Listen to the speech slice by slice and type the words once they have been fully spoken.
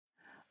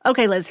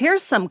Okay, Liz,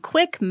 here's some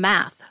quick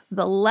math.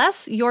 The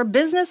less your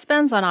business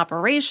spends on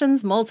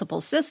operations,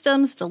 multiple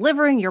systems,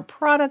 delivering your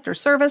product or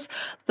service,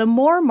 the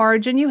more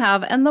margin you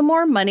have and the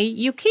more money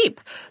you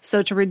keep.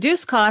 So to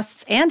reduce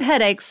costs and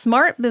headaches,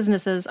 smart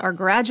businesses are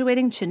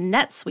graduating to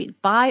NetSuite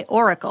by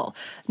Oracle.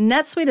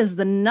 NetSuite is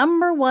the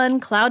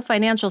 #1 cloud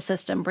financial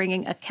system,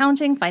 bringing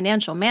accounting,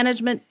 financial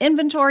management,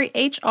 inventory,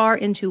 HR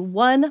into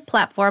one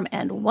platform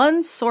and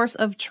one source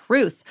of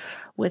truth.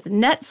 With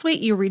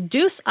NetSuite, you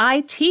reduce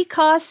IT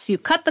costs, you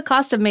cut the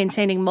cost of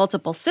maintaining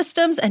multiple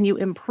systems, and you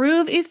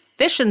improve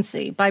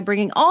efficiency by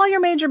bringing all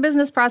your major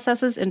business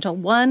processes into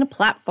one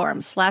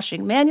platform,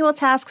 slashing manual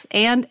tasks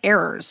and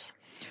errors.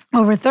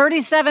 Over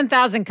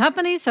 37,000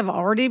 companies have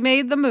already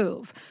made the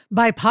move.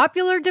 By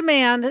popular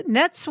demand,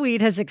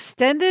 NetSuite has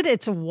extended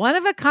its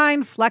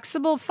one-of-a-kind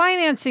flexible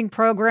financing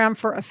program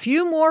for a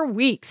few more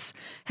weeks.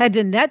 Head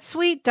to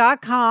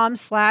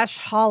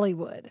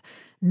netsuite.com/Hollywood.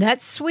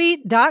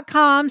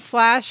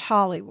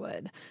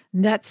 netsuite.com/Hollywood.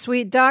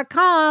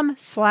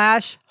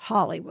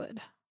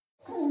 netsuite.com/Hollywood.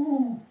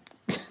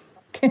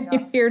 Can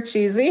you hear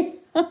cheesy?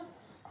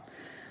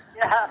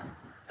 Yeah.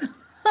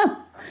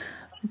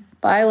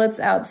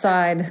 Violet's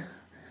outside.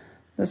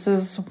 This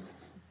is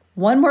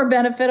one more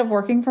benefit of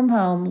working from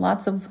home.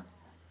 Lots of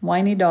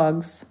whiny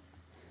dogs.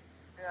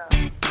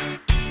 Yeah.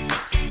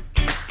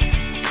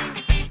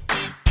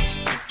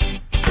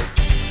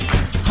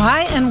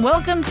 Hi, and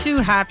welcome to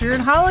Happier in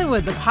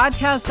Hollywood, the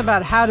podcast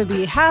about how to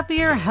be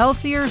happier,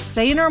 healthier,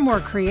 saner, more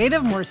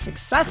creative, more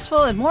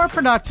successful, and more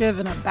productive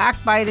in a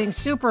backbiting,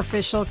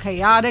 superficial,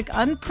 chaotic,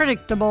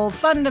 unpredictable,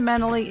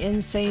 fundamentally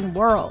insane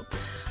world.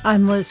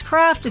 I'm Liz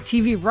Craft, a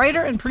TV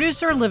writer and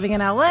producer living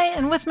in LA,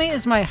 and with me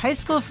is my high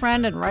school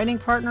friend and writing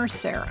partner,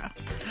 Sarah.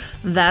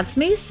 That's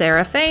me,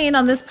 Sarah Fain.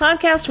 On this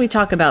podcast, we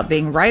talk about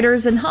being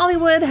writers in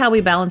Hollywood, how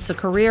we balance a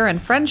career and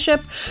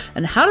friendship,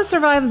 and how to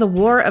survive the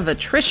war of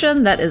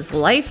attrition that is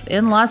life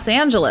in Los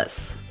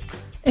Angeles.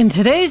 In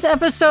today's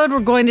episode, we're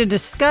going to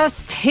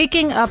discuss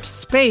taking up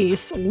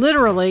space,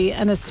 literally,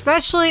 and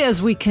especially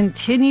as we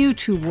continue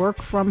to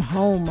work from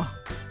home.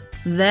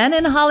 Then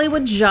in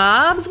Hollywood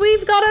Jobs,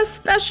 we've got a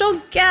special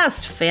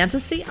guest,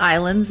 Fantasy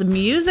Island's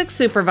music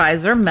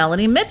supervisor,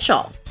 Melanie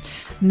Mitchell.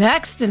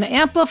 Next, in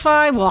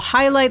Amplify, we'll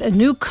highlight a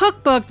new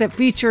cookbook that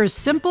features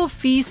simple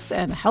feasts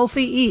and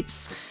healthy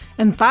eats.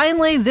 And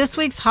finally, this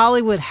week's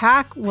Hollywood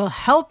hack will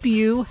help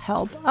you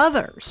help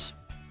others.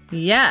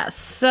 Yes,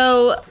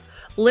 so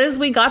Liz,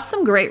 we got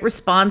some great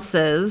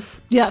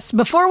responses. Yes.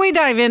 Before we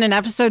dive in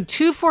episode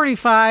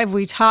 245,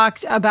 we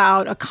talked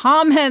about a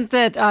comment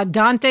that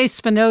Dante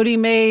Spinotti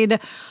made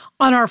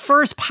on our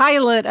first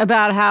pilot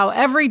about how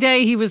every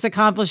day he was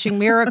accomplishing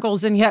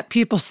miracles and yet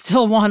people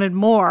still wanted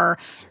more.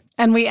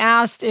 And we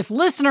asked if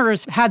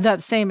listeners had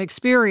that same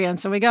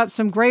experience, and we got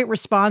some great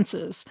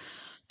responses.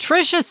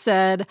 Trisha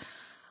said,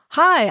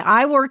 "Hi,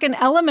 I work in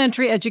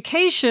elementary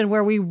education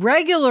where we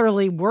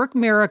regularly work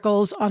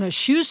miracles on a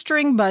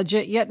shoestring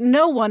budget, yet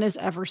no one is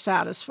ever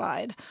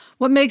satisfied.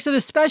 What makes it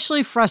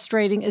especially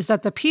frustrating is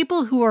that the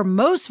people who are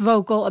most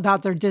vocal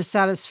about their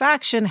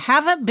dissatisfaction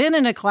haven't been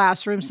in a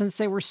classroom since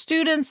they were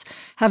students,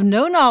 have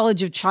no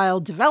knowledge of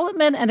child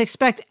development, and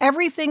expect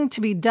everything to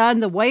be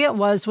done the way it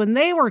was when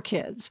they were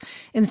kids,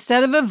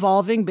 instead of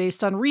evolving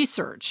based on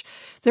research.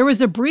 There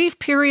was a brief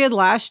period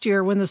last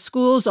year when the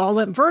schools all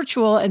went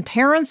virtual and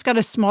parents got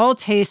a small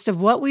taste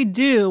of what we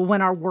do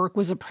when our work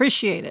was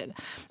appreciated.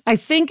 I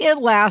think it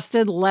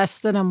lasted less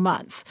than a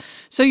month.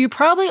 So you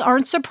probably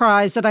aren't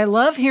surprised that I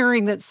love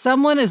hearing that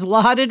someone as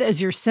lauded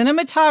as your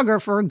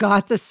cinematographer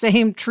got the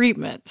same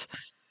treatment."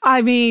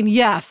 I mean,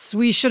 yes,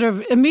 we should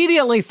have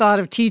immediately thought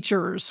of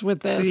teachers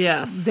with this.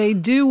 Yes. They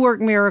do work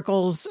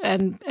miracles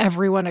and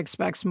everyone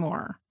expects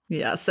more.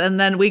 Yes, and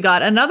then we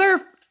got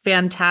another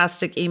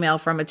fantastic email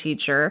from a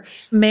teacher,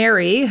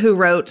 Mary, who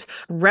wrote,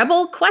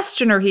 "Rebel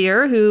questioner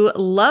here who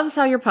loves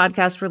how your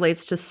podcast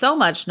relates to so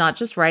much, not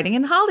just writing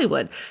in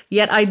Hollywood.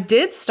 Yet I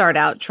did start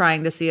out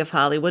trying to see if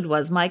Hollywood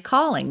was my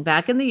calling.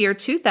 Back in the year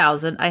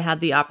 2000, I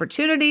had the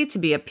opportunity to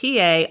be a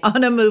PA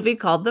on a movie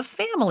called The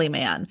Family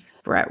Man.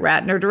 Brett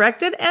Ratner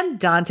directed, and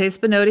Dante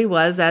Spinotti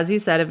was, as you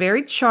said, a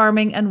very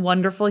charming and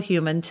wonderful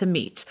human to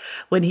meet.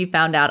 When he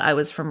found out I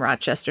was from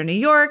Rochester, New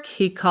York,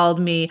 he called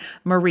me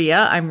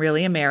Maria, I'm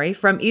really a Mary,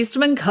 from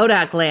Eastman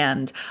Kodak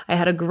Land. I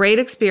had a great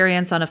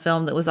experience on a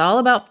film that was all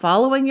about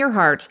following your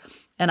heart,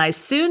 and I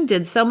soon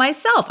did so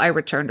myself. I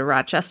returned to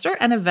Rochester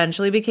and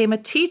eventually became a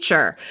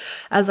teacher.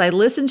 As I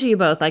listen to you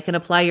both, I can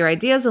apply your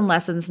ideas and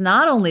lessons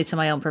not only to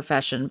my own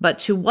profession, but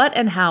to what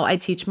and how I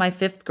teach my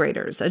fifth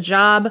graders, a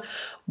job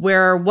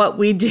where what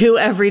we do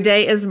every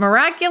day is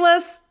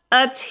miraculous.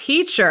 A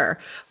teacher.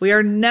 We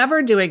are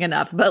never doing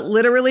enough, but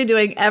literally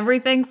doing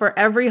everything for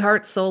every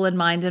heart, soul, and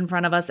mind in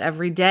front of us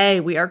every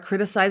day. We are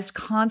criticized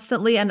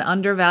constantly and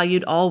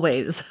undervalued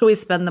always. We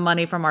spend the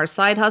money from our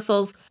side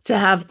hustles to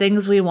have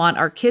things we want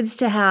our kids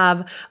to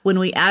have. When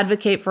we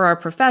advocate for our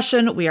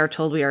profession, we are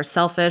told we are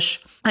selfish.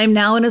 I'm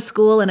now in a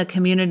school in a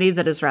community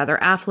that is rather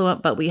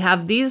affluent, but we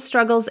have these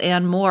struggles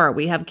and more.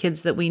 We have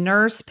kids that we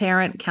nurse,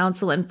 parent,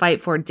 counsel, and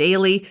fight for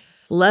daily.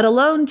 let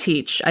alone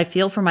teach. I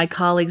feel for my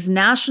colleagues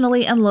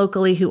nationally and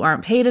locally who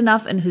aren't paid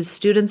enough and whose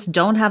students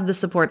don't have the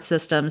support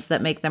systems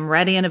that make them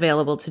ready and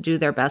available to do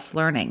their best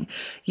learning.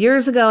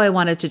 Years ago, I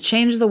wanted to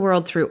change the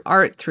world through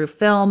art, through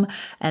film,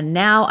 and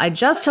now I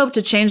just hope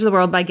to change the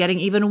world by getting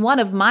even one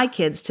of my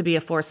kids to be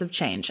a force of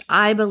change.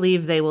 I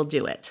believe they will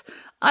do it.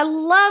 I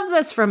love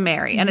this from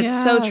Mary, and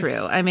it's so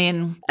true. I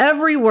mean,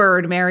 every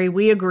word, Mary,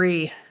 we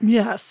agree.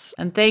 Yes.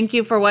 And thank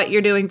you for what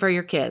you're doing for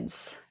your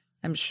kids.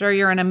 I'm sure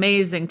you're an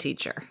amazing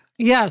teacher.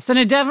 Yes, and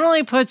it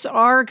definitely puts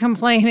our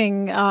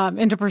complaining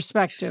into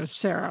perspective,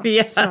 Sarah.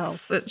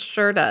 Yes, it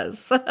sure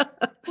does.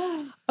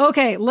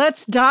 Okay,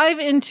 let's dive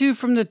into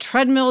From the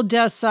Treadmill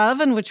Desks Of,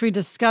 in which we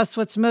discuss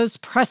what's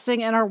most pressing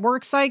in our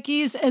work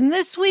psyches. And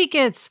this week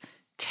it's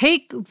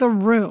Take the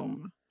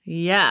Room.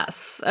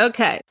 Yes.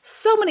 Okay.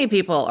 So many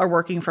people are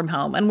working from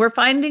home and we're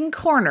finding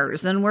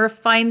corners and we're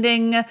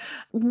finding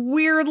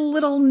weird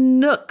little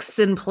nooks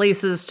in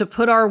places to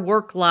put our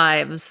work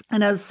lives.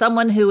 And as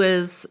someone who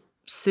is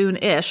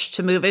soon-ish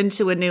to move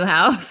into a new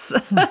house,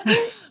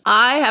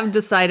 I have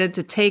decided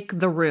to take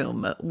the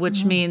room,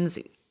 which means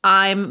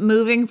I'm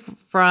moving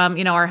from,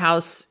 our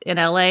house in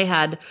LA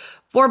had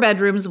 4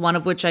 bedrooms, one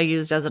of which I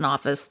used as an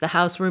office. The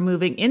house we're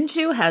moving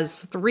into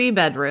has 3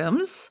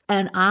 bedrooms,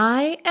 and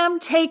I am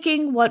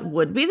taking what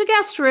would be the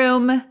guest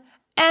room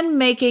and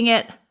making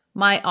it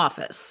my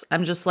office.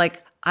 I'm just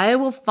like, I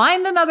will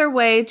find another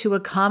way to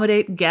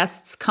accommodate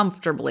guests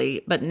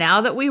comfortably, but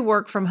now that we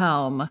work from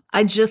home,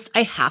 I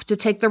have to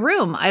take the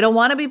room. I don't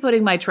want to be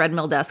putting my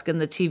treadmill desk in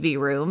the TV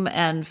room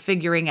and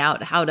figuring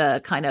out how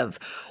to kind of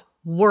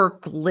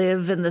work,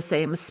 live in the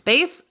same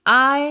space.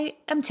 I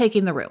am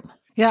taking the room.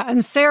 Yeah,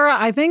 and Sarah,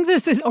 I think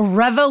this is a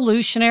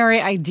revolutionary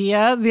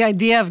idea, the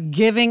idea of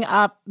giving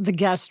up the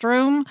guest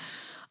room.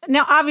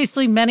 Now,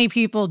 obviously, many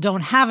people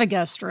don't have a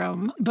guest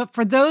room, but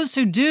for those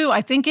who do,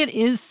 I think it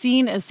is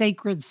seen as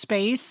sacred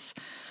space.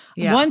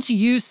 Yeah. Once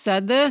you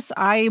said this,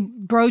 I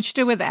broached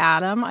it with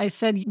Adam. I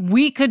said,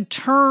 we could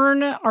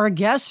turn our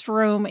guest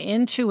room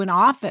into an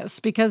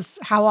office because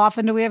how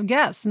often do we have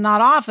guests?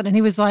 Not often. And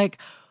he was like,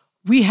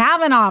 we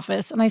have an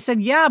office. And I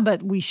said, yeah,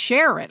 but we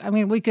share it. I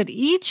mean, we could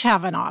each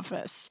have an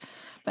office.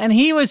 And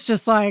he was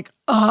just like,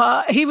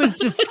 he was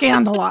just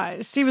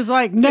scandalized. He was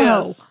like,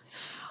 no. Yes.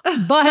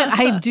 But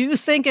I do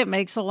think it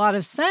makes a lot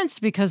of sense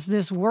because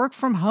this work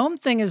from home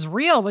thing is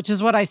real, which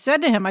is what I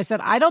said to him. I said,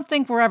 I don't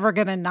think we're ever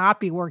going to not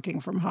be working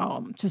from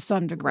home to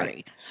some degree.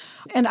 Right.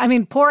 And I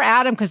mean, poor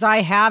Adam, because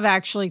I have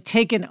actually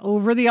taken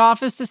over the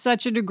office to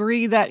such a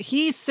degree that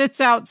he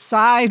sits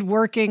outside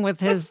working with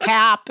his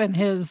cap and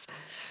his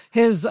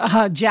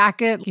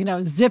jacket,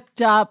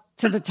 zipped up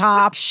to the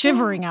top,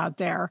 shivering out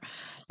there.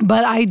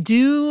 But I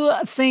do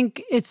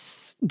think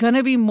it's going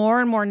to be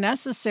more and more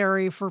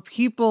necessary for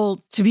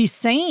people to be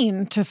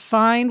sane, to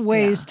find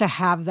ways to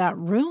have that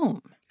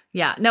room.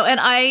 Yeah. No, and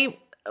I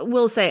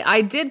will say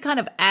I did kind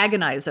of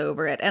agonize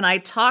over it. And I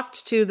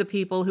talked to the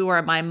people who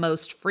are my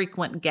most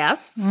frequent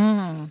guests.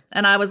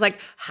 And I was like,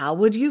 how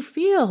would you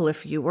feel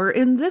if you were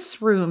in this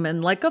room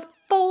in like a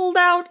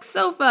fold-out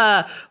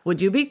sofa?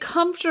 Would you be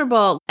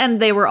comfortable?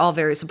 And they were all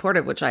very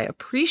supportive, which I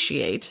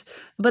appreciate.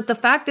 But the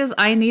fact is,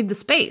 I need the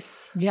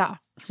space. Yeah.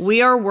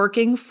 We are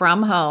working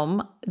from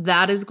home.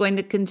 That is going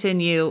to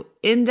continue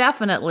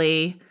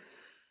indefinitely.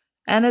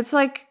 And it's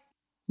like,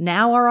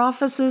 now our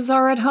offices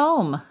are at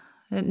home.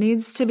 It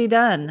needs to be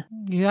done.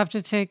 You have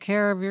to take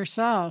care of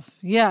yourself.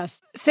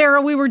 Yes. Sarah,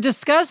 we were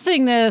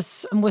discussing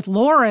this with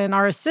Lauren,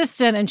 our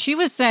assistant, and she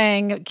was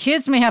saying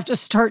kids may have to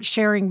start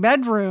sharing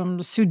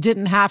bedrooms who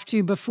didn't have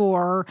to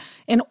before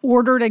in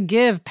order to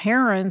give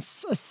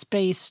parents a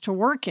space to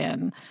work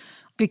in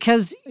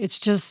because it's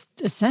just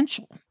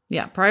essential.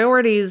 Yeah.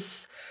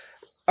 Priorities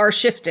are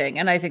shifting,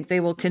 and I think they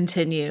will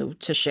continue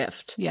to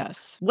shift.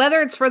 Yes.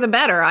 Whether it's for the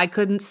better, I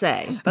couldn't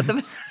say. But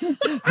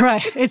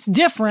right. It's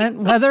different.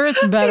 Whether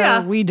it's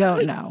better, we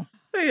don't know.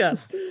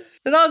 Yes.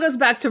 It all goes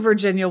back to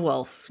Virginia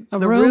Woolf.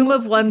 The room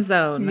of one's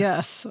own.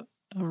 Yes.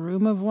 A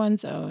room of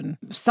one's own.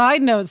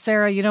 Side note,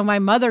 Sarah, my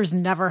mother's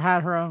never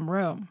had her own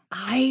room.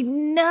 I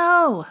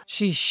know.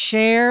 She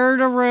shared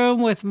a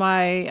room with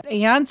my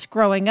aunt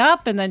growing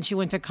up, and then she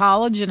went to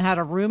college and had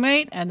a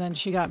roommate, and then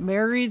she got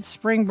married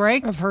spring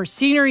break of her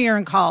senior year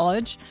in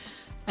college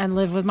and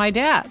lived with my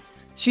dad.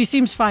 She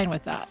seems fine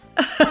with that.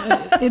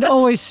 It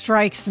always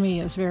strikes me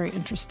as very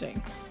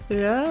interesting.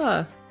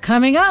 Yeah.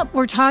 Coming up,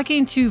 we're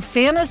talking to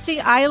Fantasy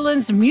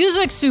Island's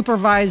music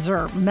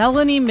supervisor,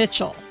 Melanie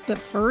Mitchell. But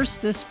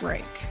first, this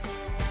break.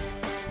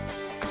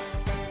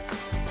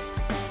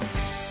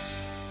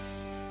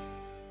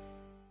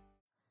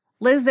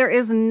 Liz, there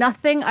is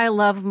nothing I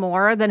love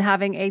more than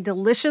having a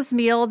delicious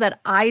meal that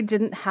I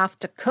didn't have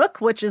to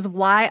cook, which is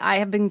why I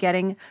have been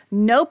getting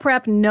no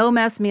prep, no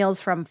mess meals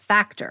from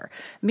Factor.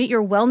 Meet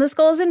your wellness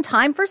goals in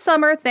time for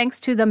summer thanks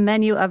to the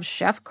menu of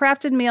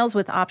chef-crafted meals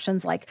with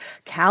options like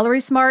Calorie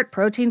Smart,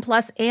 Protein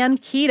Plus,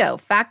 and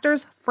Keto.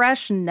 Factor's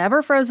fresh,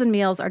 never frozen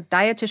meals are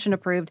dietitian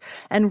approved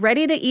and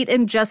ready to eat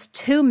in just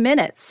 2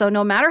 minutes. So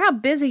no matter how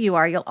busy you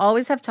are, you'll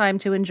always have time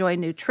to enjoy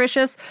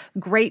nutritious,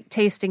 great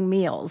tasting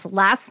meals.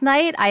 Last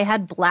night, I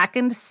had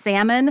blackened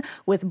salmon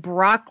with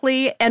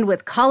broccoli and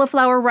with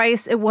cauliflower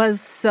rice. It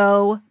was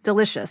so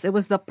delicious. It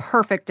was the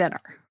perfect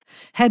dinner.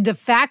 Head to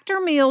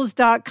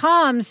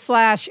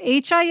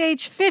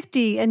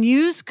factormeals.com/HIH50 and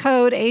use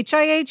code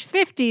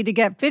HIH50 to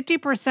get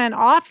 50%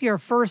 off your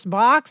first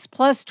box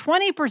plus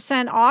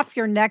 20% off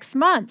your next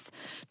month.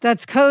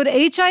 That's code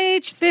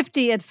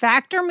HIH50 at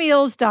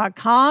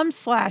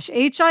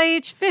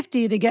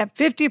factormeals.com/HIH50 to get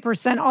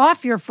 50%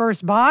 off your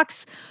first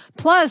box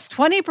plus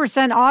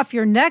 20% off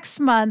your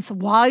next month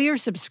while your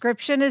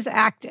subscription is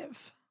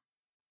active.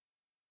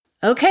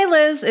 Okay,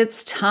 Liz,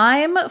 it's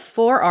time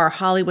for our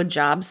Hollywood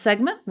Jobs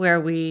segment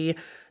where we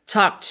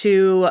talk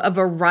to a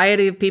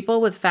variety of people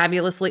with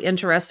fabulously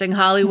interesting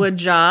Hollywood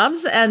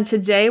jobs. And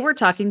today we're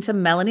talking to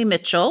Melanie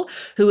Mitchell,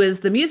 who is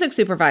the music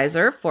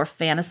supervisor for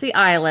Fantasy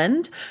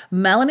Island.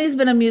 Melanie's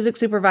been a music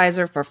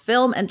supervisor for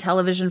film and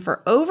television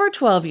for over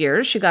 12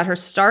 years. She got her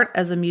start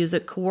as a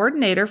music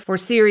coordinator for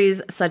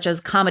series such as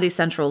Comedy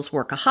Central's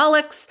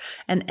Workaholics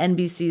and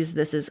NBC's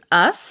This Is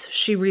Us.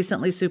 She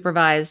recently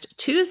supervised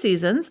 2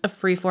 seasons of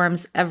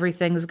Freeform's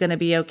Everything's Gonna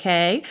Be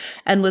Okay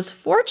and was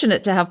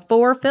fortunate to have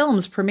 4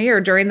 films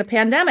premiere during the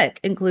pandemic,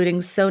 including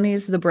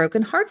Sony's The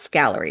Broken Hearts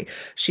Gallery.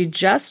 She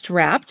just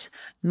wrapped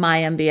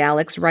Mayim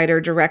Bialik's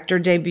writer-director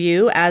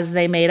debut as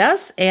They Made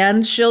Us,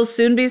 and she'll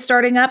soon be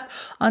starting up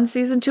on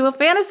season 2 of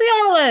Fantasy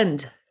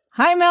Island.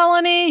 Hi,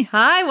 Melanie.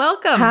 Hi,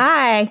 welcome.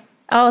 Hi.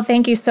 Oh,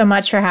 thank you so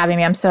much for having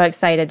me. I'm so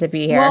excited to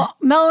be here. Well,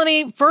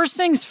 Melanie, first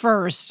things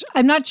first,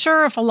 I'm not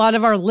sure if a lot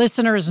of our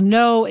listeners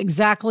know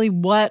exactly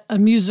what a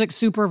music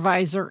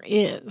supervisor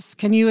is.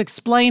 Can you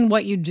explain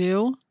what you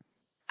do?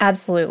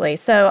 Absolutely.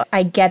 So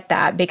I get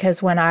that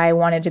because when I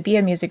wanted to be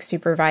a music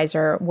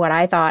supervisor, what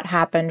I thought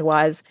happened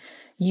was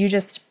you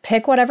just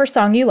pick whatever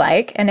song you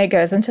like and it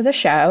goes into the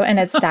show and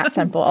it's that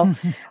simple.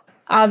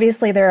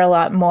 Obviously, there are a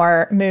lot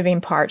more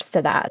moving parts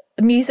to that.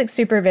 Music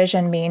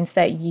supervision means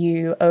that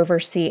you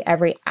oversee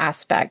every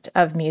aspect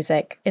of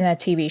music in a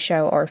TV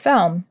show or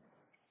film.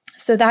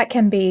 So that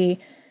can be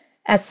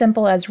as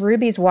simple as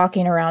Ruby's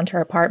walking around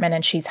her apartment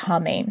and she's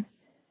humming.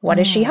 What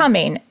is she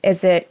humming?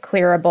 Is it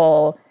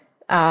clearable?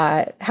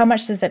 How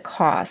much does it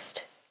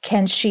cost?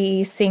 Can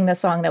she sing the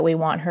song that we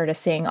want her to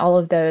sing? All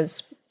of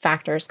those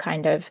factors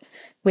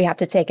we have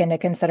to take into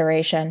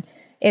consideration.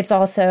 It's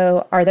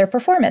also, are there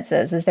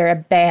performances? Is there a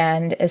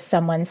band? Is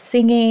someone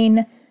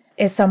singing?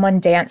 Is someone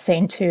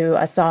dancing to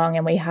a song?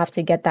 And we have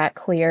to get that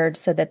cleared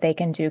so that they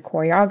can do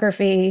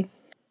choreography.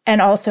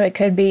 And also it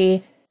could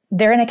be,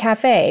 they're in a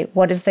cafe.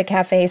 What does the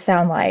cafe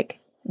sound like?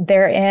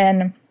 They're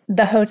in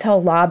the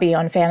hotel lobby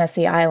on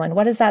Fantasy Island.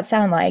 What does that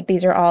sound like?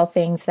 These are all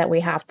things that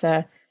we have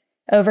to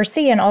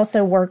oversee and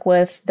also work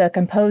with the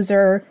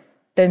composer,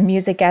 the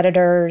music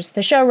editors,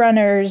 the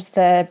showrunners,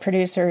 the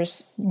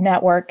producers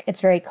network.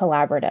 It's very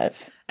collaborative.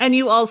 And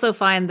you also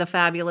find the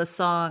fabulous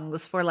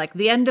songs for like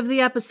the end of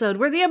the episode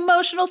where the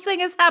emotional thing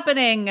is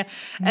happening.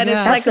 And it's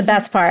That's like the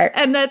best part.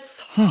 And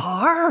that's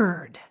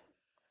hard.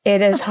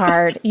 It is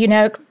hard,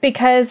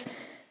 because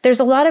there's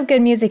a lot of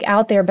good music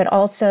out there, but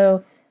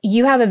also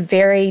you have a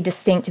very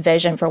distinct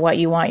vision for what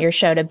you want your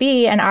show to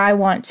be. And I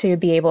want to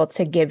be able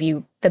to give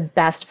you the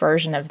best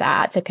version of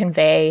that to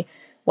convey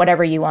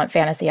whatever you want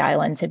Fantasy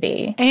Island to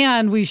be.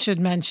 And we should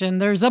mention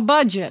there's a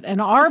budget,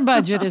 and our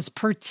budget is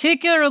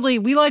particularly,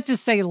 we like to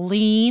say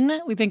lean.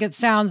 We think it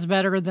sounds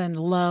better than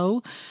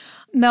low.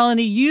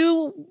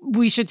 Melanie,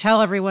 we should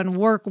tell everyone,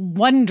 work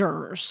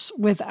wonders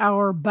with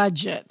our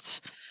budget.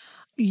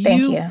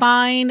 You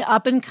find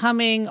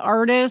up-and-coming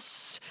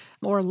artists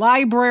or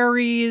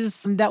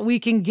libraries that we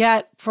can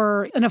get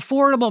for an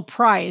affordable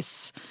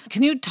price.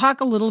 Can you talk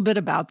a little bit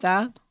about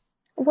that?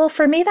 Well,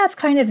 for me, that's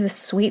kind of the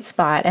sweet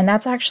spot. And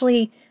that's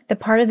actually the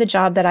part of the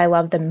job that I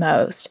love the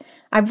most.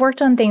 I've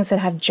worked on things that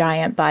have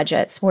giant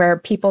budgets where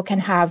people can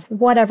have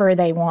whatever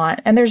they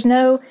want. And there's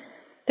no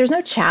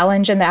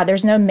challenge in that.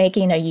 There's no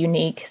making a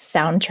unique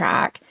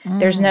soundtrack.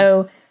 There's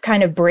no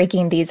kind of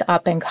breaking these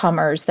up and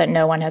comers that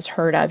no one has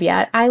heard of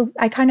yet.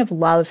 I kind of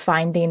love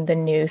finding the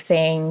new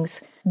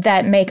things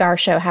that make our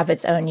show have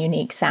its own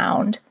unique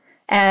sound.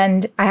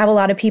 And I have a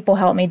lot of people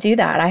help me do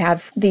that. I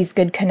have these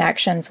good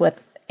connections with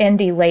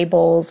indie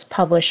labels,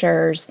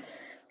 publishers.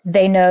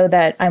 They know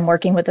that I'm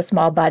working with a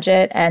small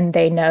budget and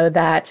they know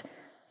that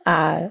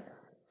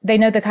they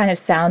know the kind of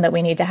sound that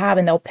we need to have,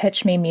 and they'll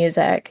pitch me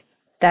music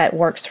that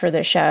works for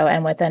the show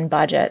and within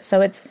budget.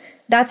 So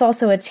that's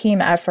also a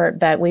team effort,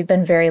 but we've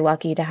been very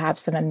lucky to have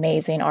some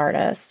amazing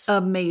artists.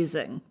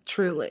 Amazing,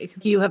 truly.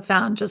 You have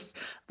found just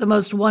the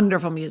most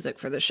wonderful music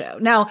for the show.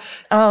 Now,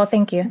 oh,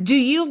 thank you. Do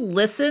you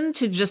listen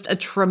to just a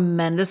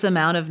tremendous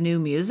amount of new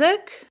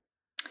music?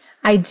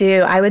 I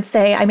do. I would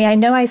say, I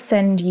know I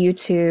send you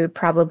to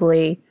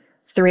probably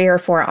 3 or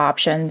 4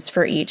 options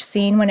for each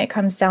scene when it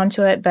comes down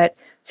to it. But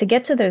to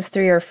get to those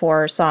 3 or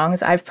 4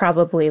 songs, I've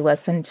probably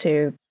listened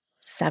to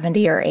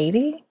 70 or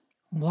 80.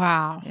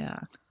 Wow. Yeah.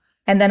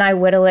 And then I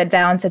whittle it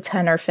down to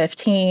 10 or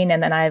 15.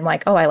 And then I'm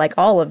like, oh, I like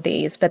all of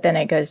these. But then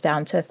it goes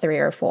down to 3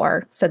 or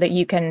 4 so that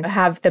you can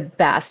have the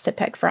best to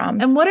pick from.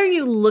 And what are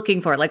you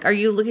looking for? Like, are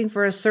you looking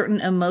for a certain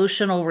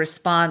emotional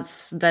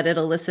response that it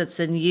elicits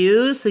in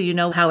you so you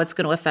know how it's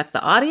going to affect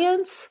the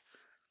audience?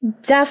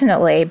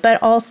 Definitely.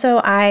 But also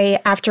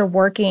after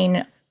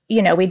working,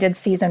 we did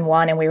season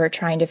 1 and we were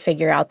trying to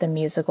figure out the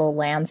musical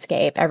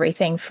landscape,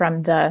 everything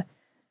from the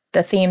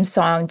theme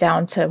song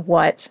down to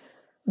what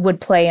would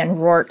play in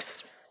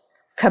Rourke's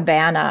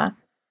cabana.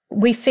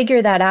 We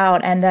figure that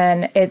out, and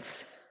then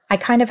I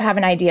kind of have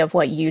an idea of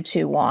what you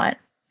two want.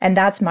 And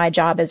that's my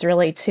job, is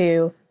really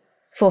to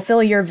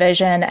fulfill your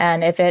vision.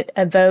 And if it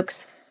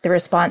evokes the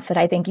response that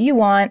I think you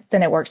want,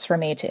 then it works for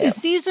me too. Is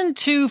season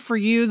 2 for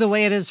you the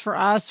way it is for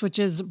us, which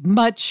is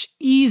much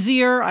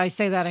easier, I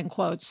say that in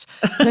quotes,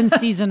 than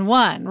season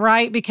 1,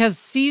 right? Because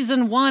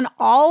season 1,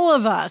 all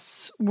of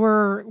us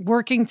were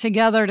working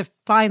together to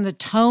find the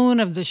tone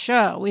of the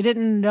show. We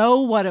didn't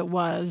know what it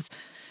was.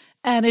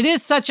 And it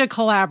is such a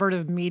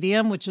collaborative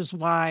medium, which is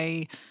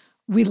why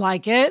we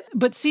like it.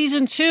 But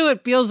season 2,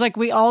 it feels like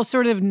we all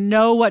sort of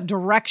know what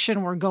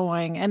direction we're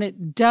going. And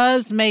it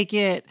does make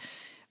it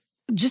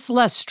just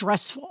less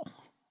stressful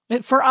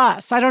for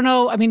us. I don't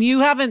know. I mean, you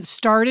haven't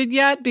started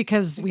yet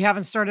because we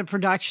haven't started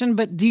production,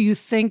 but do you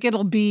think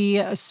it'll be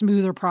a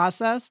smoother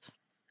process?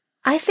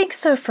 I think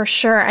so, for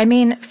sure. I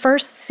mean,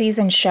 first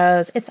season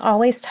shows, it's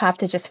always tough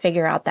to just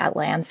figure out that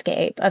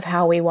landscape of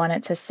how we want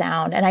it to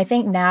sound. And I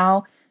think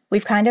now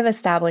we've kind of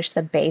established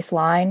the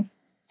baseline.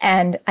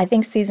 And I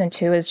think season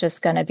 2 is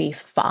just going to be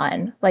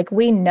fun. Like,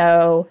 we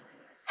know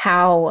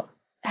how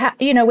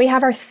we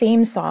have our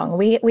theme song.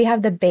 We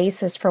have the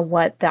basis for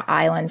what the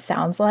island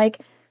sounds like.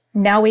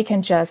 Now we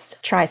can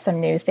just try some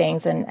new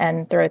things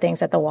and throw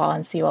things at the wall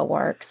and see what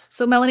works.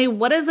 So, Melanie,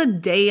 what does a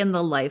day in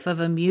the life of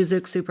a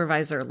music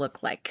supervisor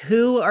look like?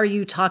 Who are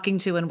you talking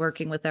to and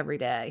working with every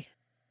day?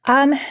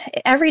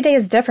 Every day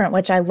is different,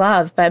 which I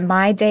love, but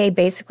my day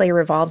basically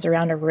revolves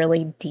around a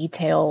really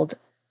detailed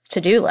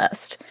to-do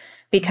list,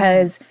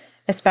 because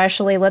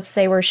especially, let's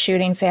say we're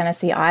shooting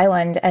Fantasy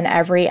Island and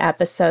every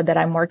episode that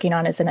I'm working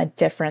on is in a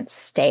different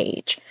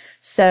stage.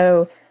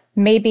 So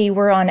maybe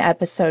we're on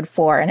episode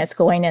 4 and it's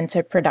going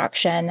into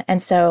production.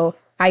 And so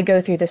I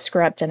go through the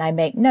script and I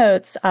make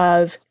notes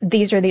of,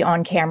 these are the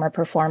on-camera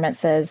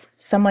performances.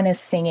 Someone is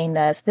singing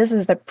this. This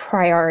is the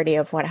priority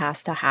of what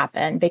has to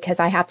happen, because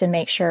I have to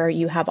make sure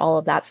you have all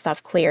of that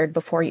stuff cleared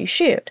before you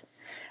shoot.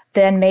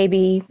 Then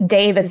maybe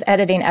Dave is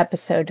editing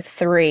episode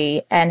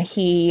 3 and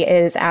he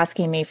is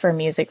asking me for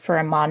music for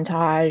a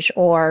montage,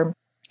 or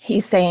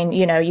he's saying,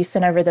 you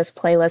sent over this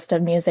playlist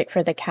of music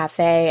for the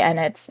cafe and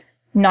it's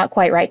not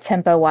quite right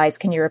tempo-wise.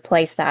 Can you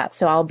replace that?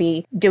 So I'll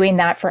be doing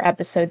that for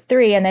episode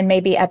 3. And then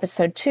maybe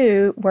episode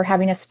 2, we're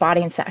having a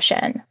spotting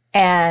session.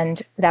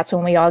 And that's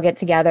when we all get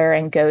together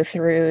and go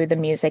through the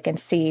music and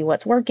see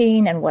what's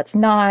working and what's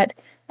not,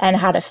 and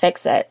how to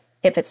fix it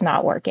if it's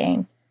not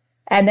working.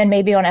 And then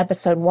maybe on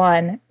episode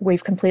 1,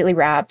 we've completely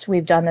wrapped.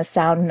 We've done the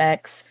sound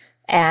mix,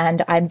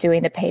 and I'm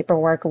doing the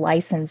paperwork,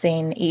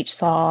 licensing each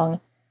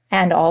song,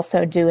 and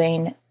also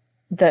doing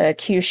the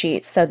cue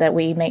sheets so that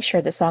we make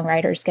sure the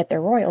songwriters get their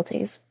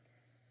royalties.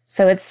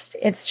 So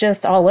it's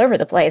just all over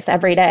the place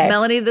every day.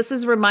 Melanie, this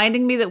is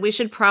reminding me that we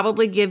should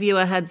probably give you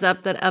a heads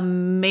up that a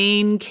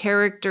main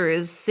character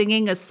is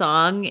singing a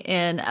song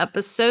in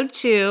episode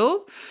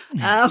 2.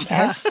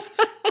 Yes.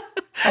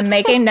 I'm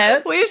making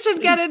notes. We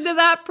should get into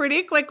that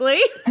pretty quickly.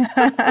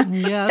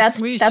 Yes,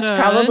 that's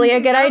probably a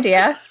good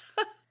idea.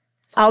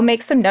 I'll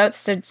make some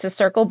notes to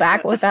circle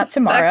back with that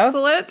tomorrow.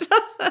 Excellent.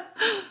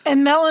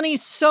 And Melanie,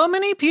 so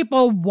many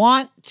people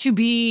want to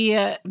be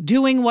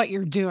doing what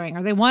you're doing,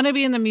 or they want to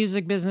be in the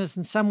music business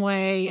in some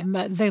way.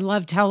 They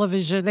love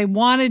television. They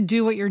want to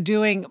do what you're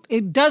doing.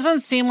 It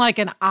doesn't seem like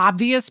an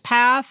obvious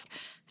path.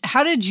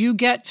 How did you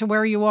get to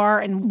where you are,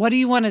 and what do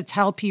you want to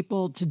tell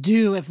people to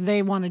do if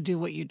they want to do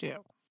what you do?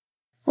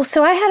 Well,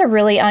 so I had a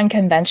really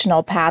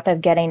unconventional path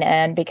of getting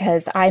in,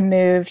 because I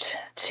moved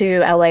to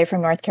LA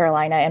from North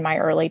Carolina in my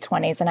early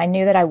 20s, and I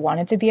knew that I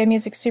wanted to be a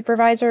music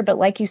supervisor. But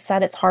like you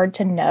said, it's hard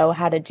to know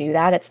how to do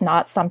that. It's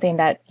not something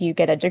that you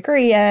get a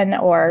degree in,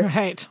 or,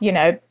 right.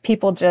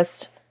 People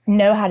just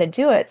know how to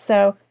do it.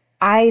 So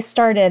I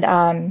started,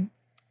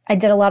 I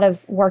did a lot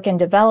of work in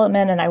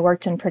development and I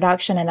worked in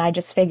production, and I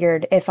just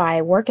figured if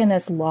I work in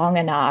this long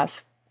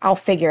enough, I'll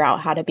figure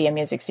out how to be a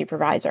music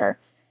supervisor.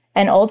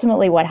 And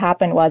ultimately what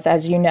happened was,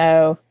 as you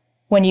know,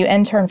 when you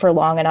intern for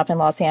long enough in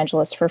Los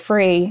Angeles for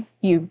free,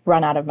 you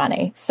run out of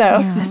money.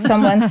 So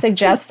someone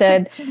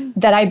suggested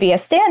that I be a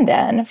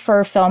stand-in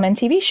for film and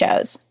TV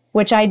shows,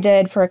 which I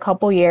did for a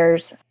couple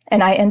years.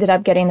 And I ended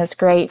up getting this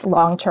great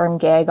long-term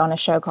gig on a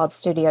show called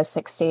Studio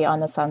 60 on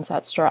the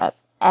Sunset Strip.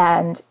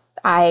 And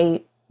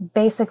I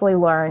basically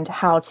learned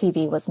how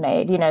TV was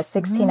made,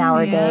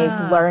 16-hour days,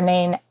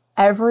 learning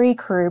every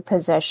crew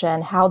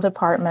position, how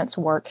departments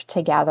work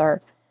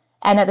together.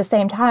 And at the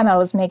same time, I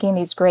was making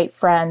these great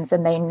friends,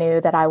 and they knew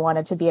that I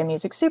wanted to be a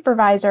music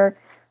supervisor.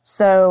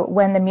 So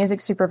when the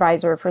music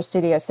supervisor for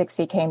Studio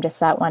 60 came to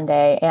set one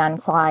day, Anne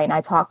Klein,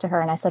 I talked to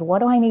her and I said, what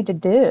do I need to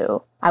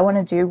do? I want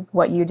to do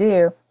what you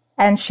do.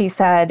 And she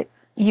said,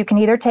 you can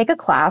either take a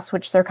class,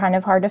 which they're kind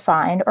of hard to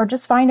find, or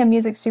just find a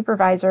music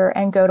supervisor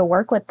and go to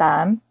work with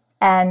them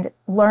and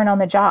learn on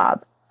the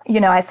job.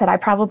 I said, I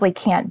probably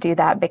can't do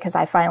that because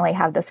I finally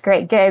have this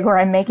great gig where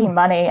I'm making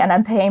money and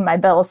I'm paying my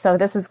bills. So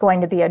this is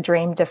going to be a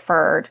dream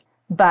deferred.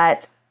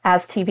 But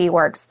as TV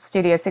works,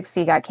 Studio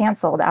 60 got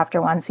canceled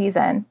after one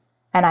season.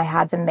 And I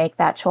had to make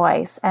that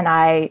choice. And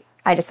I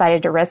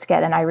decided to risk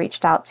it. And I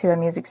reached out to a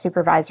music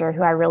supervisor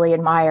who I really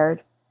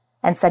admired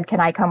and said, can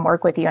I come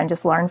work with you and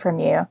just learn from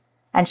you?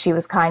 And she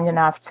was kind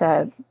enough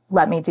to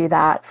let me do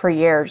that for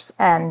years.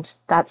 And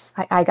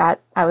I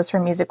was her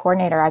music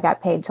coordinator. I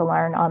got paid to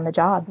learn on the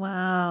job.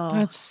 Wow.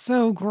 That's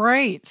so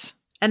great.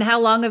 And how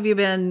long have you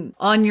been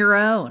on your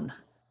own?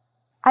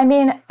 I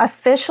mean,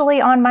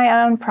 officially on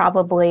my own,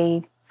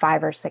 probably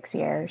 5 or 6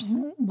 years.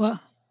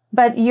 Well,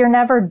 but you're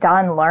never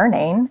done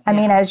learning. I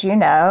mean, as you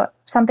know,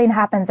 something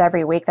happens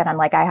every week that I'm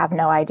like, I have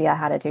no idea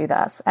how to do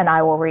this. And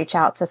I will reach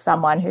out to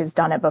someone who's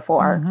done it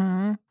before.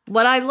 Mm-hmm.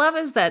 What I love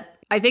is that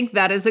I think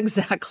that is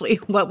exactly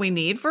what we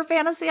need for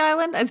Fantasy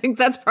Island. I think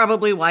that's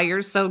probably why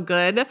you're so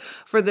good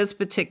for this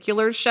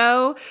particular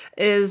show,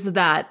 is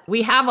that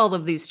we have all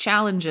of these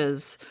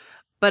challenges,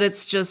 but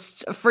it's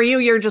just, for you,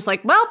 you're just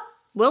like, well,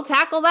 we'll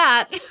tackle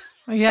that.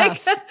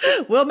 Yes.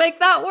 We'll make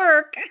that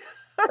work.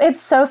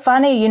 It's so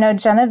funny,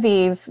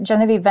 Genevieve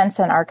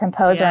Vincent, our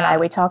composer, and I,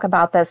 we talk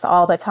about this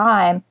all the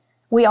time.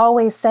 We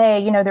always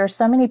say, there's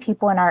so many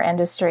people in our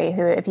industry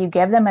who, if you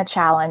give them a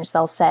challenge,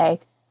 they'll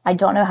say, I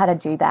don't know how to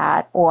do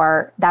that,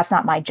 or that's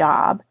not my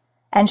job.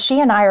 And she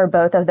and I are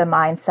both of the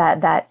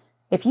mindset that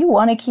if you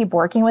want to keep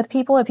working with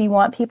people, if you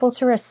want people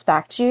to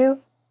respect you,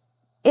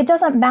 it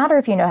doesn't matter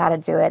if you know how to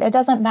do it. It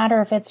doesn't matter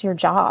if it's your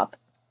job.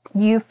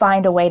 You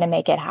find a way to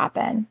make it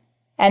happen.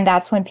 And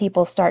that's when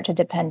people start to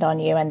depend on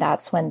you, and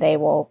that's when they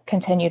will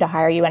continue to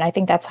hire you. And I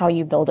think that's how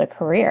you build a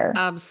career.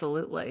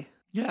 Absolutely.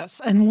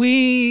 Yes. And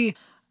we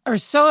are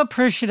so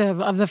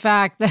appreciative of the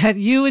fact that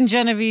you and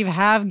Genevieve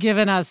have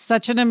given us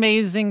such an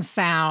amazing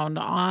sound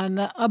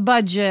on a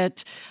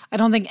budget. I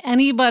don't think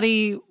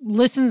anybody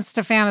listens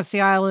to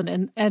Fantasy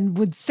Island and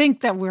would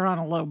think that we're on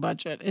a low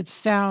budget. It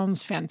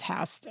sounds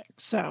fantastic.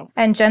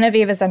 And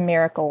Genevieve is a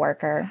miracle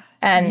worker.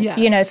 And,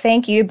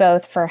 thank you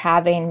both for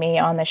having me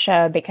on the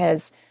show,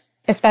 because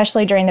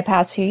especially during the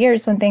past few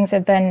years when things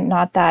have been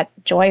not that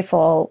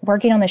joyful,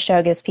 working on the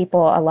show gives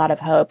people a lot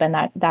of hope, and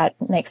that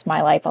makes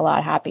my life a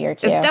lot happier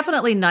too. It's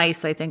definitely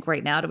nice, I think,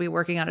 right now to be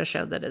working on a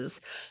show that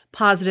is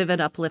positive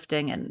and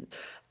uplifting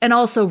and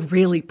also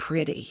really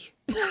pretty.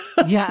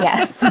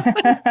 Yes.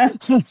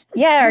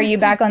 Yeah, are you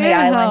back on the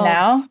island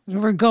now?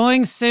 We're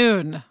going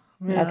soon.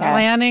 We're Okay.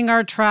 planning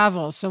our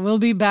travel. So we'll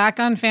be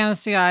back on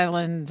Fantasy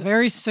Island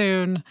very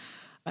soon.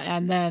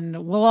 And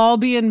then we'll all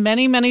be in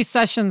many, many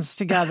sessions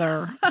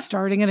together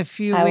starting in a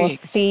few weeks. I will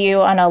see you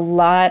on a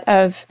lot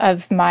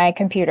of my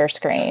computer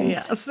screens.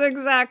 Yes,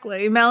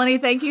 exactly. Melanie,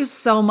 thank you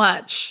so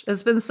much.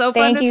 It's been so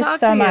fun to talk to you. Thank you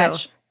so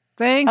much.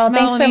 Thanks, Melanie.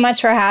 Thanks so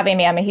much for having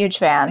me. I'm a huge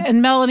fan.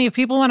 And Melanie, if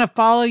people want to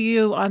follow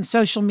you on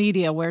social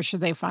media, where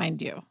should they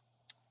find you?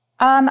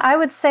 I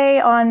would say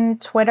on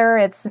Twitter,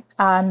 it's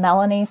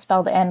Melanie,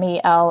 spelled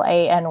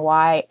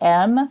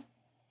MELANYM,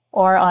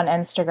 or on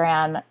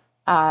Instagram,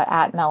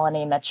 at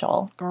Melanie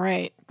Mitchell.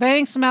 Great.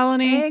 Thanks,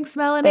 Melanie. Thanks,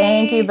 Melanie.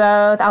 Thank you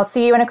both. I'll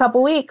see you in a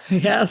couple weeks.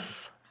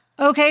 Yes.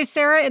 Okay,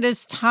 Sarah, it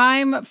is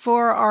time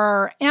for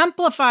our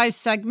Amplify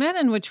segment,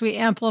 in which we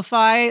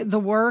amplify the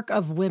work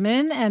of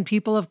women and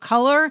people of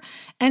color.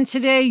 And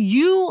today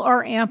you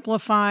are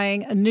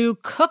amplifying a new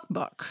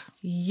cookbook.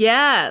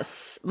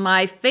 Yes.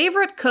 My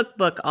favorite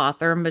cookbook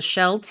author,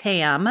 Michelle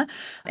Tam,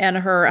 and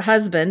her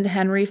husband,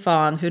 Henry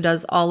Fong, who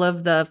does all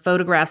of the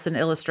photographs and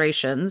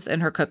illustrations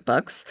in her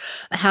cookbooks,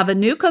 have a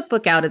new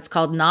cookbook out. It's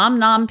called Nom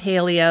Nom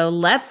Paleo.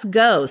 Let's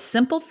Go,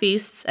 Simple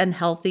Feasts and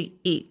Healthy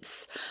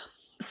Eats.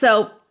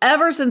 So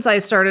ever since I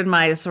started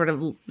my sort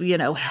of,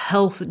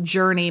 health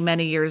journey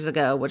many years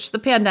ago, which the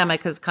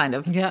pandemic has kind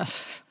of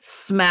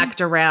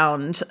smacked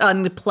around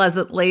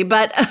unpleasantly,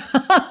 but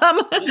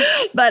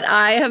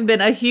I have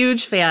been a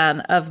huge fan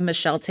of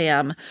Michelle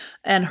Tam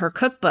and her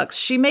cookbooks.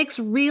 She makes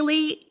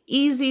really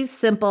easy,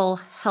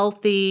 simple,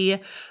 healthy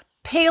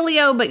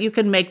paleo, but you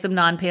can make them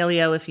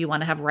non-paleo if you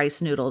want to have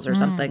rice noodles or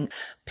something.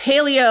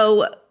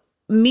 Paleo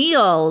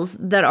meals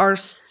that are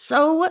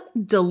so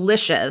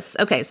delicious.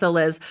 Okay, so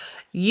Liz,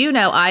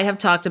 I have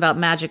talked about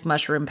magic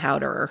mushroom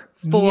powder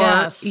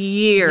for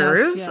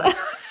years.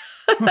 Yes.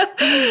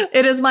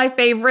 It is my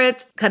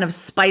favorite kind of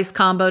spice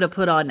combo to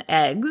put on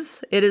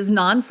eggs. It is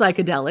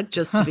non-psychedelic,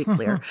 just to be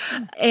clear.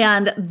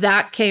 And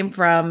that came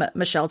from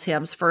Michelle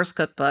Tam's first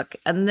cookbook.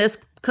 And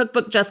this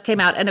cookbook just came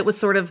out, and it was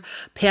sort of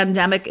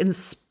pandemic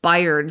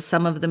inspired,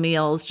 some of the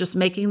meals, just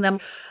making them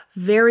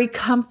very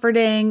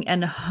comforting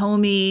and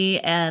homey,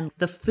 and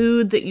the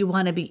food that you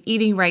want to be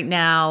eating right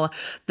now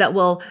that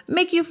will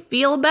make you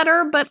feel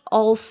better, but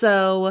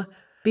also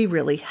be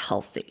really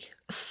healthy.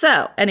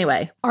 So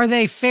anyway. Are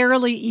they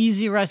fairly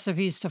easy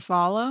recipes to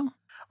follow?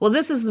 Well,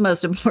 this is the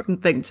most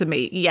important thing to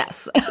me.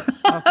 Yes.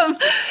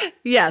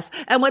 Yes.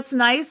 And what's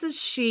nice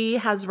is she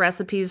has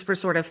recipes for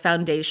sort of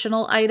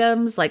foundational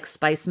items like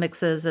spice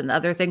mixes and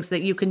other things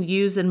that you can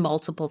use in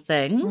multiple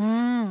things.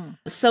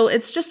 So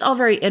it's just all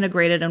very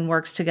integrated and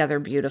works together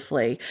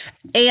beautifully.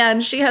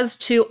 And she has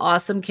 2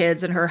 awesome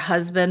kids, and her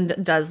husband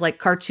does like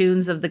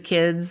cartoons of the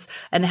kids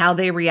and how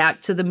they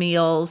react to the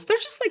meals. They're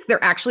just like,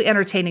 they're actually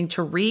entertaining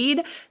to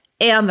read.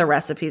 And the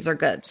recipes are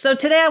good. So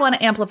today I want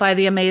to amplify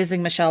the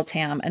amazing Michelle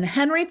Tam and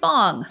Henry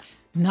Fong.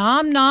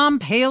 Nom nom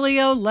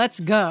paleo, let's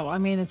go. I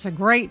mean, it's a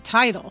great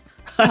title.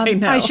 I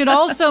know. I should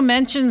also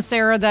mention,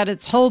 Sarah, that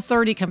it's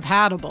Whole30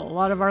 compatible. A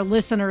lot of our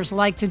listeners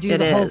like to do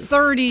the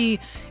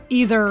Whole30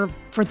 either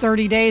for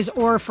 30 days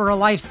or for a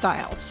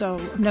lifestyle. So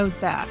note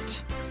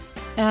that.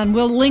 And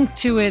we'll link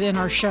to it in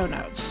our show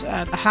notes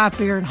at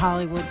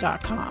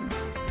happierandhollywood.com.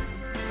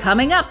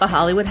 Coming up, a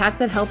Hollywood hack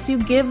that helps you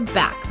give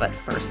back. But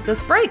first,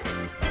 this break.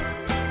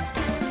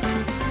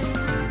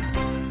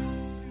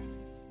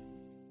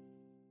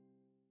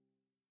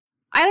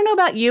 I don't know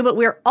about you, but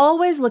we're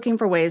always looking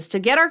for ways to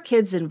get our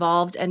kids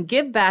involved and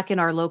give back in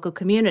our local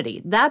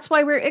community. That's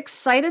why we're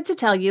excited to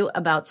tell you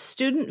about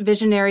Student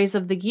Visionaries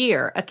of the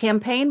Year, a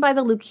campaign by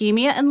the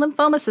Leukemia and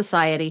Lymphoma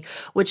Society,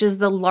 which is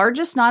the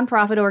largest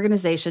nonprofit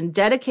organization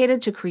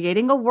dedicated to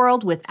creating a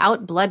world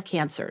without blood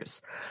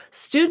cancers.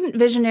 Student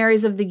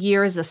Visionaries of the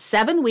Year is a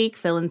 7-week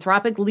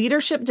philanthropic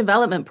leadership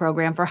development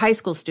program for high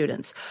school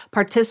students.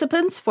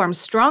 Participants form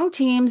strong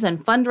teams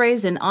and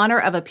fundraise in honor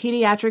of a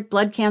pediatric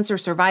blood cancer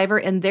survivor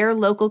in their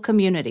local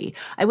community.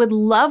 I would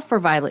love for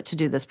Violet to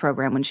do this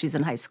program when she's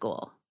in high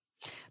school.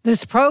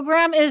 This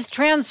program is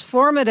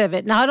transformative.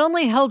 It not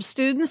only helps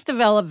students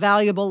develop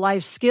valuable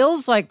life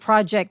skills like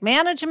project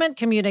management,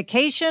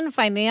 communication,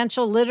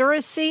 financial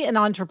literacy, and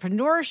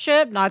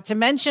entrepreneurship, not to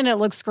mention it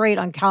looks great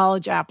on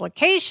college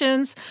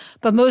applications,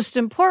 but most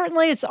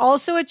importantly, it's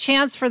also a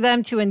chance for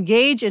them to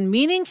engage in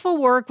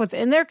meaningful work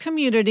within their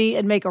community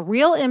and make a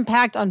real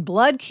impact on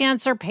blood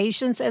cancer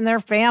patients and their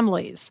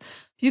families.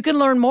 You can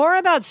learn more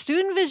about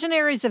Student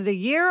Visionaries of the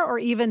Year or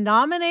even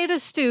nominate a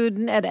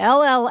student at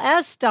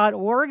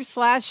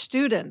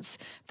lls.org/students.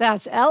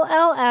 That's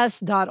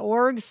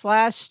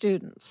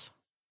lls.org/students.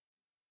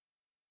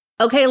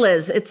 Okay,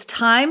 Liz, it's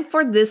time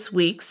for this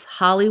week's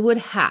Hollywood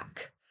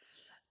hack.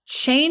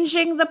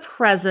 Changing the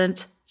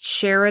present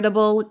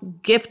charitable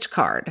gift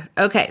card.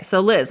 Okay, so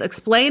Liz,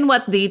 explain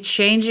what the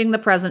Changing the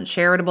Present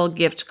charitable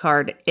gift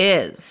card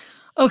is.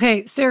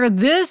 Okay, Sarah,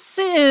 this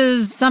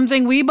is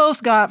something we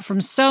both got from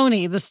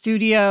Sony, the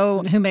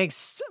studio who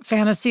makes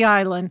Fantasy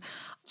Island.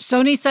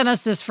 Sony sent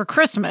us this for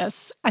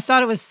Christmas. I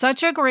thought it was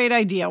such a great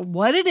idea.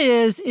 What it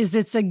is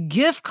it's a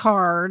gift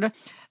card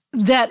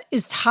that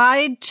is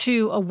tied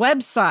to a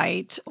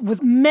website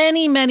with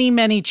many, many,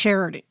 many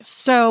charities.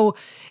 So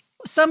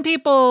some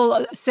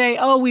people say,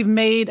 oh, we've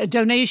made a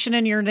donation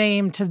in your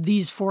name to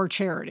these 4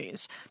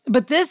 charities.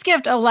 But this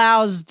gift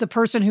allows the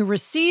person who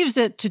receives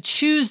it to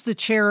choose the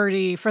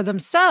charity for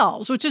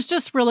themselves, which is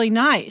just really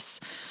nice.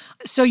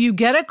 So you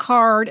get a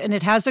card and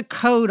it has a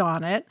code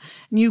on it.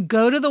 And you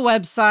go to the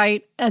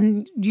website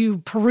and you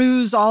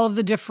peruse all of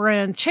the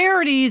different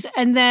charities,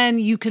 and then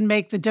you can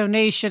make the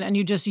donation and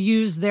you just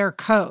use their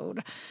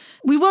code.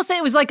 We will say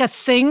it was like a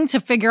thing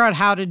to figure out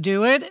how to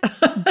do it.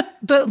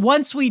 But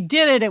once we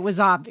did it, it was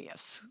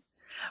obvious.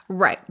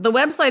 Right. The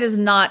website is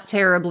not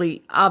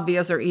terribly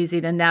obvious or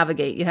easy to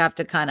navigate. You have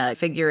to kind of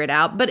figure it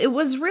out. But it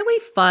was really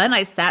fun.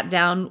 I sat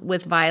down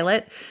with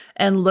Violet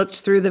and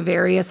looked through the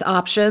various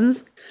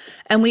options.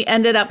 And we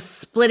ended up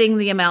splitting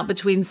the amount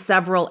between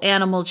several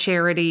animal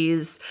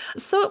charities.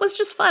 So it was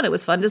just fun. It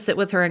was fun to sit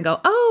with her and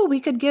go, oh, we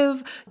could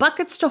give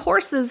buckets to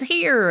horses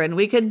here, and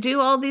we could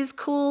do all these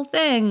cool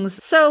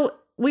things. So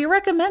we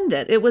recommend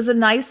it. It was a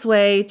nice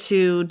way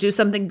to do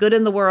something good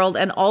in the world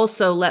and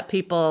also let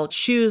people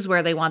choose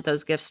where they want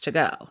those gifts to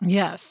go.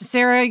 Yes.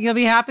 Sarah, you'll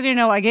be happy to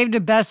know I gave to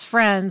Best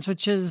Friends,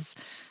 which is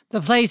the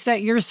place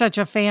that you're such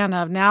a fan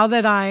of. Now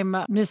that I'm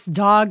Miss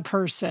Dog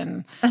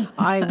Person,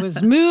 I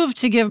was moved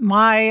to give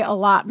my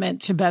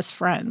allotment to Best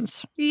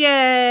Friends.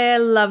 Yay, I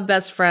love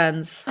Best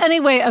Friends.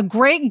 Anyway, a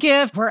great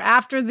gift. We're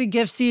after the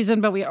gift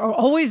season, but we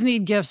always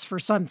need gifts for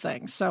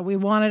something. So we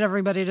wanted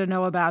everybody to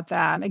know about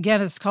that. And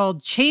again, it's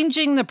called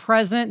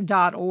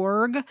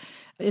changingthepresent.org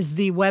is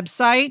the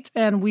website,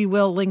 and we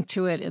will link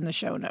to it in the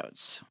show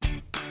notes.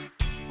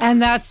 And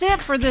that's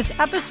it for this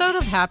episode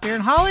of Happier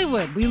in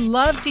Hollywood. We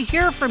love to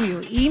hear from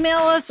you. Email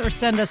us or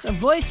send us a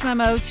voice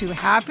memo to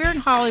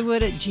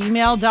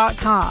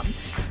happierin.hollywood@gmail.com.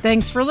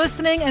 Thanks for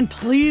listening, and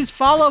please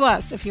follow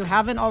us if you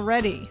haven't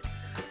already.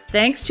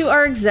 Thanks to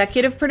our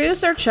executive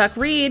producer, Chuck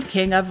Reed,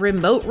 king of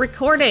remote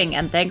recording,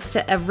 and thanks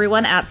to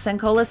everyone at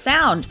Sankola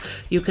Sound.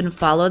 You can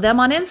follow them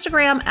on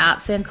Instagram at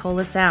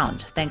Sankola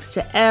Sound. Thanks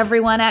to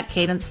everyone at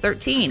Cadence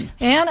 13.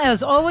 And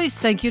as always,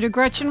 thank you to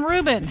Gretchen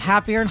Rubin.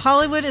 Happier in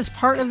Hollywood is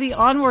part of the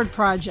Onward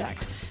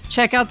Project.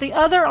 Check out the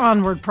other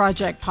Onward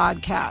Project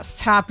podcasts,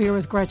 Happier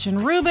with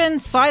Gretchen Rubin,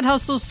 Side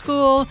Hustle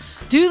School,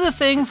 Do the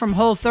Thing from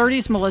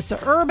Whole30's Melissa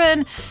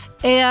Urban,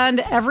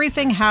 and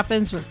Everything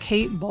Happens with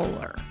Kate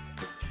Bowler.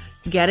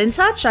 Get in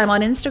touch. I'm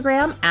on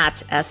Instagram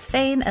at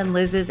 @sfain and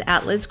Liz is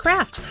at Liz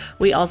Craft.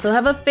 We also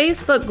have a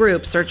Facebook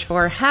group. Search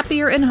for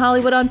Happier in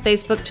Hollywood on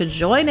Facebook to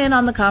join in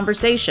on the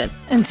conversation.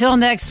 Until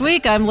next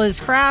week, I'm Liz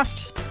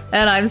Craft.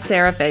 And I'm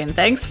Sarah Fain.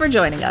 Thanks for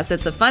joining us.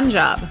 It's a fun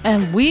job.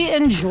 And we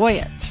enjoy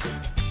it.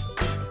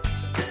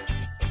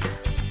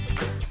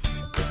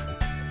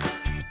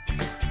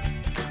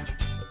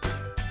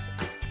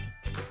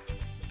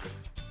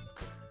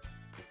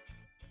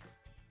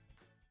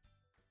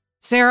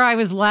 Sarah, I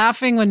was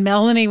laughing when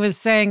Melanie was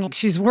saying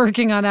she's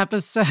working on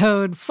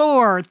episode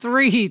 4,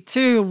 3,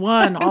 2,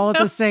 1, all at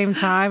the same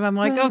time. I'm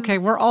like, okay,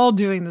 we're all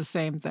doing the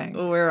same thing.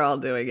 We're all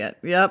doing it.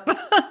 Yep.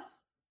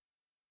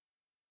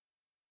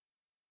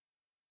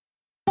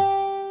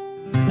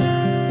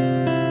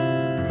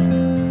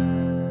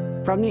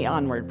 From the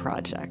Onward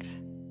Project.